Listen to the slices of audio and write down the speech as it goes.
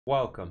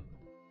Welcome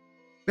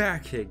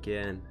back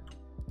again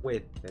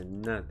with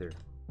another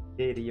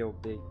video,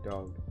 big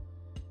dog.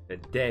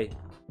 Today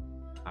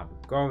I'm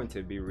going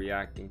to be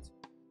reacting to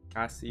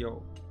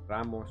Cássio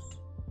Ramos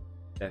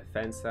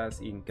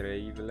defensas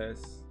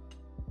increíbles.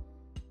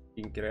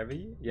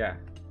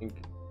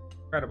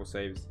 Incredible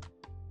saves.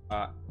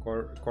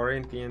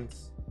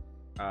 Corinthians.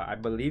 I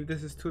believe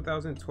this is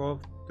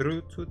 2012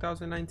 through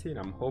 2019.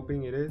 I'm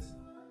hoping it is,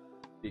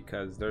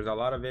 because there's a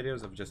lot of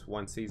videos of just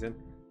one season,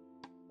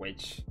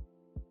 which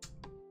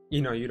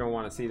you don't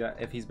want to see that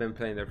if he's been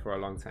playing there for a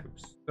long time.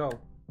 So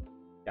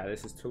yeah,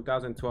 this is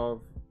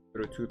 2012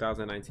 through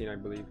 2019, I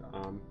believe.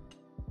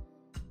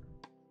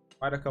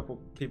 Quite a couple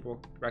people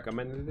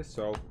recommended this,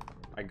 so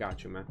I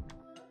got you, man.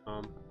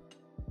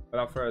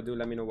 Without further ado,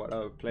 let me know what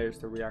other players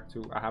to react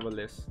to. I have a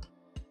list.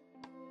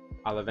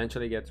 I'll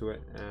eventually get to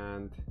it,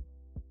 and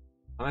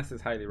unless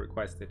it's highly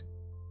requested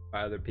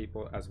by other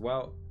people as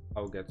well,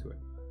 I'll get to it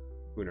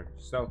sooner.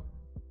 So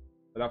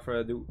without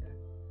further ado,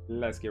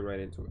 let's get right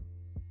into it.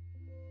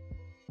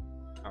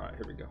 All right,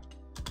 here we go.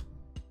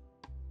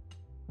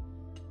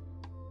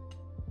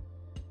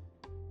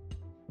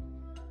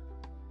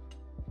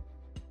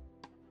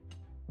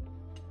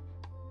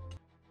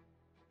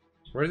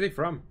 Where is he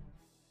from?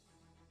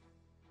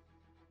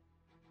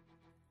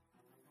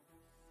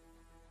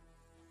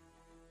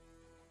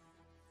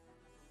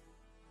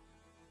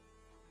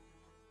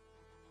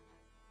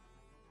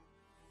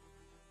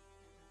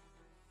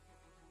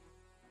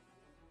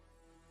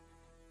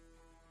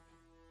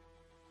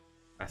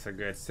 That's a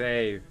good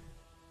save.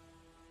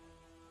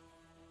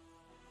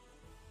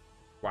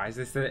 Why is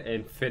this an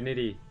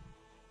infinity?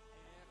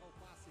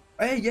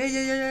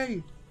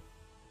 Hey!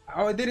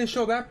 Oh, it didn't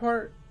show that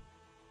part.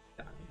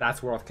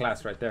 That's world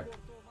class right there.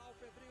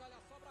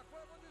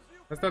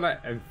 That's not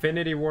like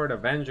Infinity Ward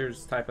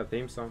Avengers type of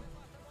theme song.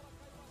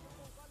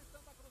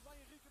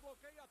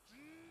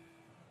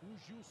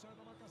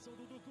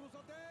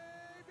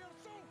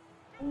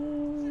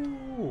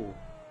 Ooh.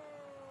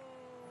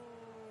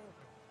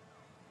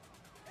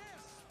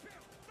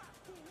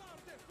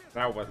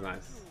 That was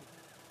nice.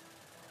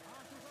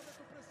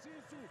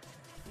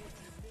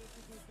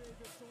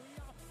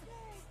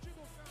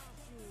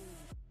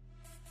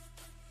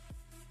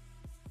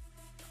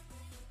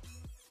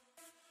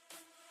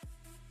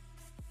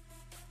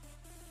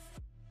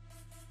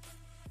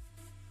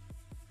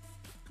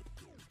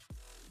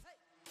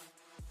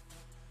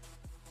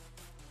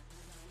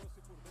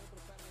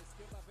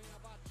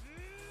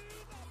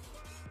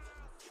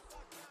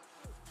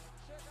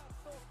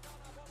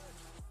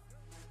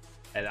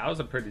 Hey, that was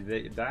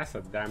a that's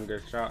a damn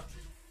good shot.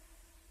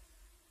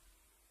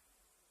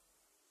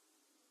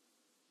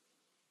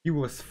 He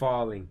was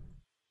falling.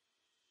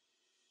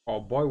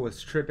 Oh, boy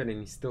was tripping and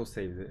he still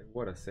saved it.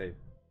 What a save.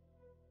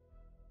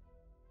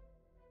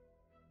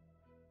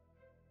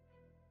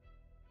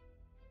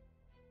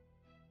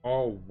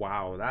 Oh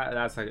wow,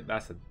 that's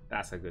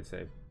a good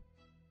save.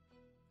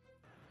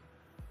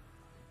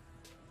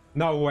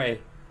 No way.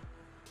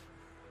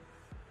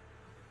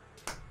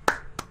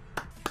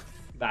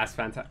 That's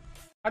fantastic.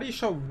 How do you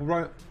show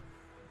run?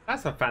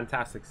 That's a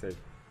fantastic save.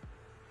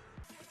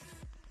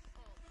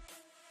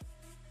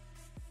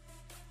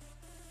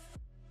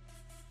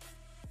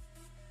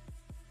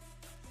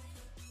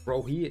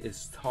 Bro, he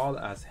is tall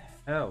as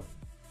hell.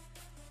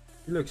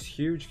 He looks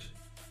huge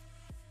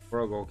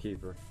for a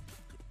goalkeeper.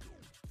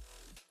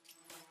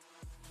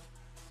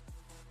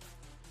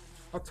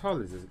 How tall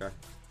is this guy?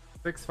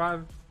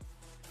 6'5".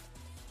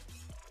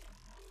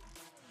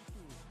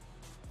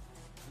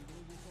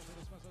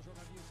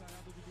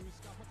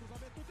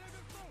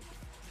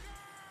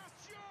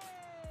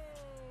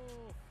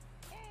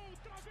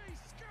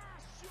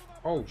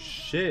 Oh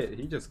shit,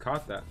 he just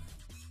caught that.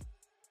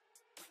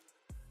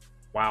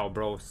 Wow,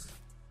 bros.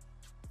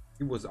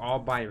 He was all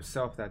by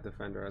himself, that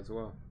defender, as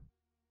well.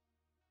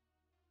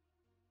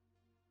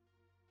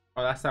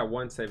 Oh, that's that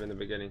one save in the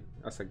beginning.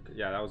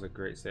 Yeah, that was a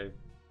great save.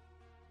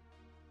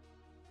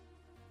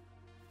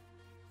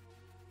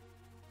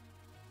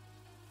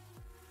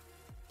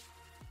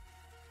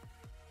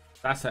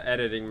 That's an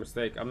editing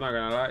mistake, I'm not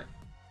gonna lie.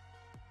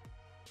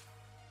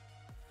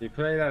 He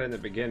played that in the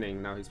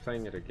beginning, now he's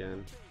playing it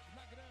again.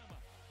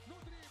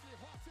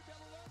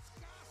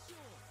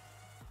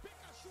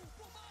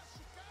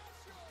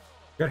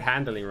 Good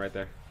handling right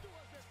there.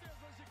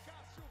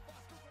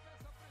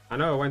 I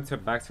know it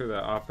went back to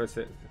the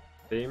opposite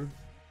team,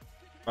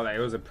 but like, it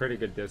was a pretty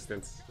good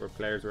distance where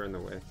players were in the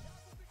way.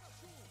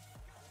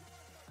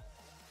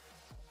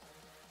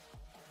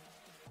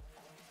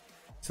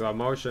 Slow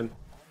motion.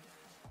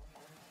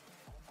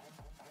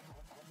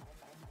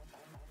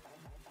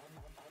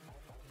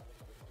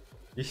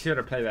 You should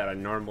have played that at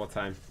normal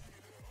time.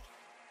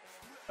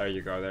 There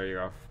you go, there you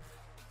go.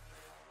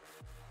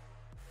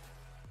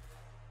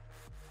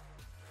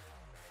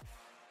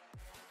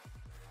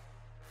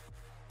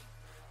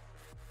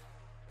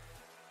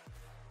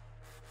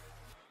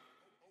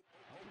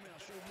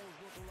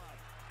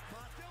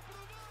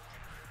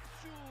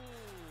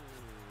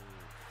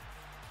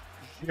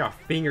 You got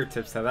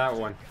fingertips to that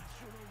one.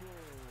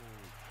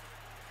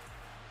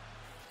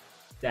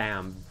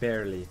 Damn,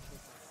 barely.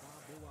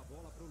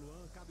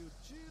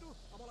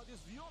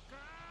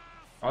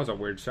 That was a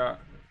weird shot.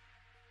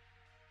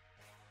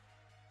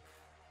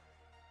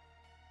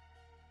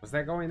 Was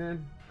that going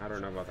in? I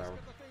don't know about that one.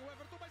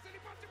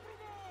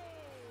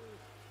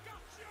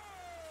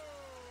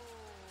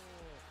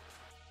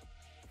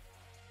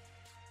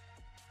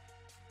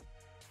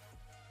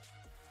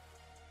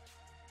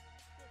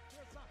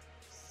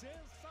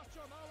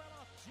 Sensacional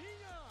ela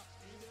tinha.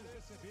 Ele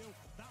recebeu,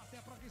 dá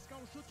até para arriscar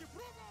um chute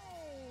pro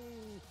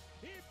gol.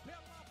 E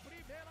pela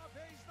primeira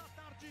vez na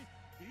tarde,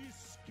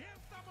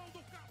 esquenta a mão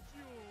do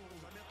Cássio.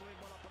 Cruzamento em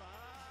bola para a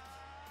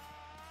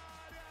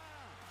área.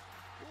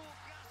 O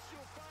Cássio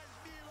faz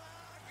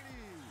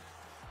milagre.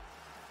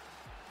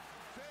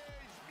 Fez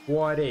milagre.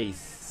 What a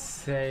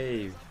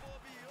save.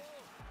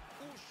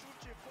 O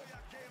chute foi a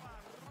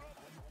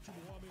queima-roupa.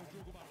 Último homem, o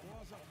jogo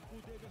Barbosa.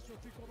 O Davidson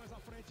ficou mais à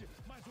frente.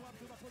 Mais um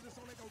árbitro da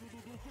posição legal do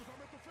Dudu.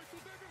 Cruzamento feito, o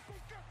Davidson,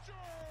 Cássio.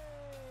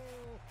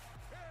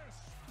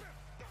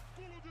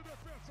 Espetáculo de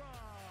defesa.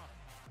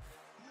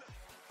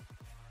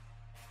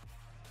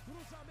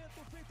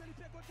 Cruzamento feito, ele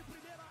pegou de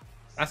primeira.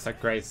 That's a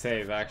great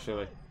save,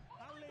 actually.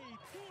 A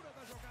leitura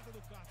da jogada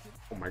do Cássio.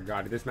 Oh my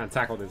god, this man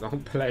tackled his own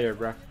player,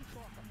 bro.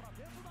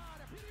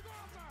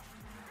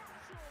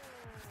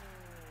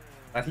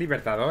 That's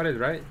Libertadores,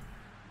 right?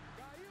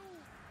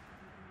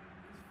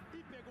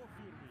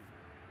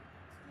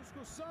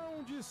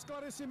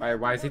 Alright,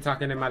 why is he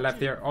talking in my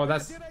left ear? Oh,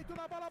 that's...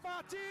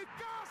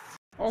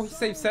 Oh, he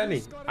saved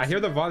Senny. I hear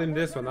the volume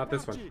this one, not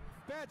this one.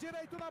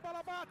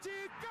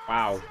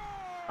 Wow.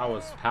 That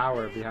was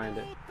power behind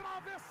it.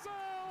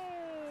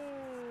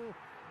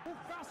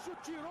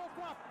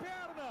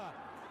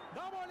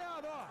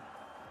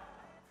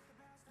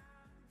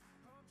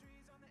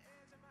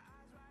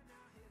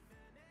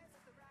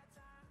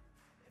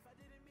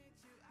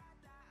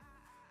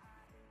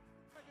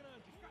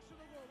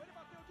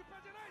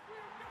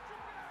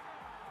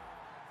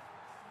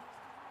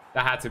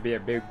 That had to be a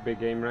big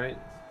game, right?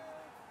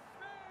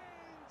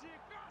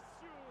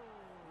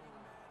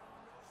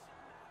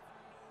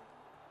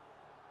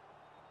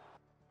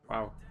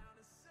 Wow.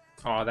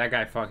 Oh, that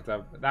guy fucked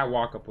up. That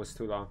walk-up was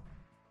too long.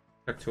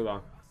 Took too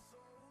long.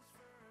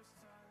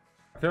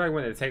 I feel like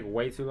when they take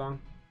way too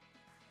long,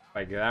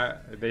 like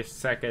that, they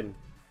second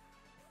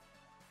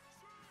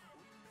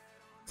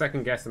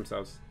guess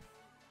themselves.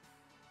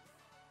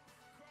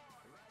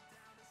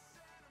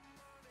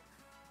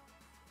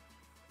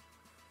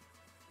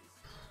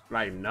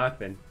 Like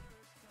nothing.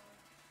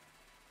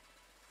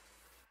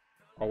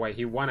 Oh wait,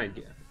 he won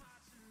again.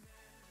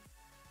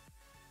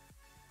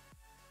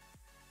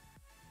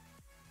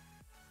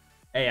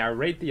 Hey, I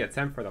rate the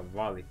attempt for the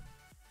volley.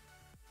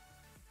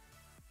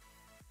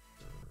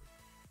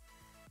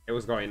 It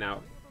was going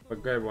out,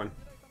 but good one.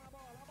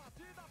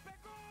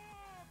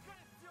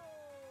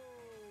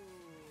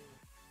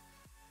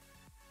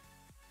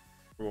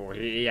 Oh,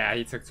 yeah,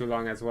 he took too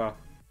long as well.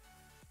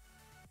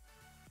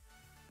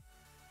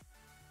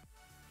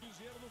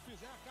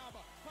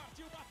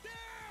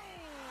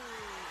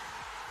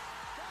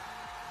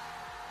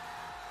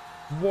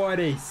 What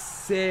a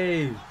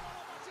save!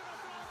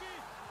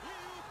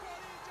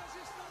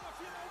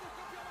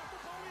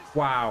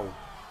 Wow.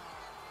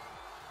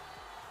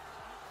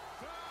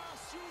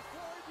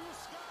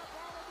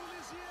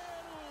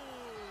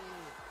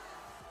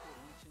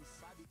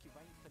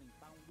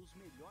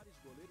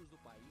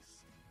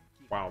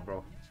 Wow,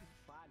 bro.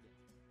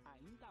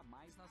 Ainda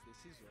mais nas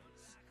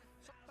decisões.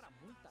 Só que para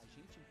muita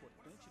gente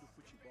importante do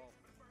futebol,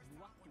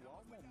 no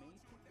atual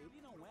momento,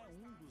 ele não é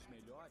um dos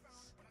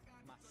melhores,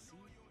 mas sim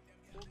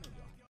o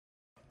melhor.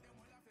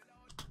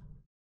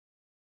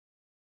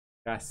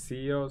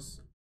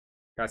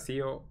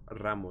 Cássio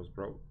Ramos,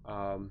 bro.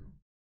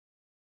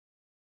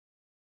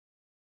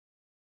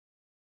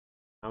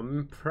 I'm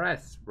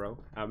impressed, bro.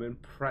 I'm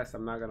impressed.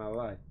 I'm not gonna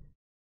lie.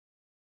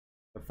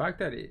 The fact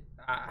that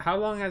how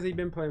long has he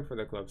been playing for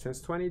the club? Since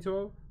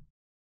 2012?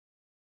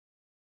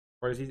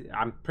 Or is he?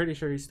 I'm pretty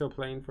sure he's still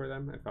playing for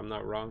them. If I'm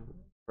not wrong,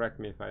 correct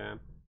me if I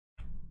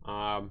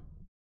am.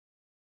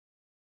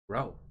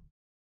 Bro,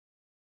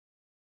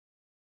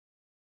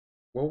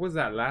 what was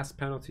that last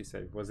penalty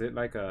save? Was it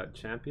like a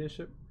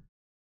championship?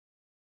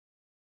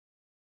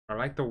 Or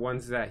like the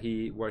ones that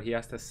where he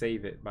has to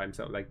save it by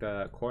himself, like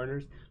the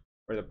corners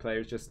where the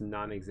player's just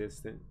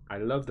non-existent. I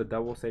love the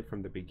double save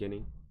from the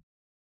beginning,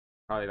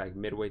 probably like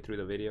midway through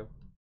the video.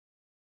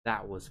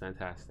 That was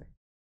fantastic.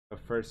 The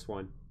first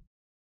one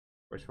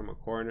was from a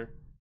corner,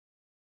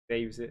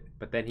 saves it,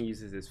 but then he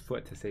uses his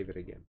foot to save it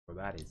again. So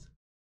that is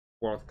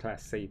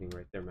world-class saving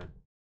right there, man.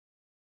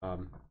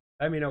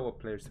 Let me know what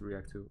players to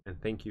react to,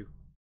 and thank you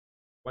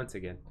once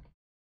again.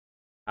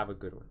 Have a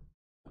good one.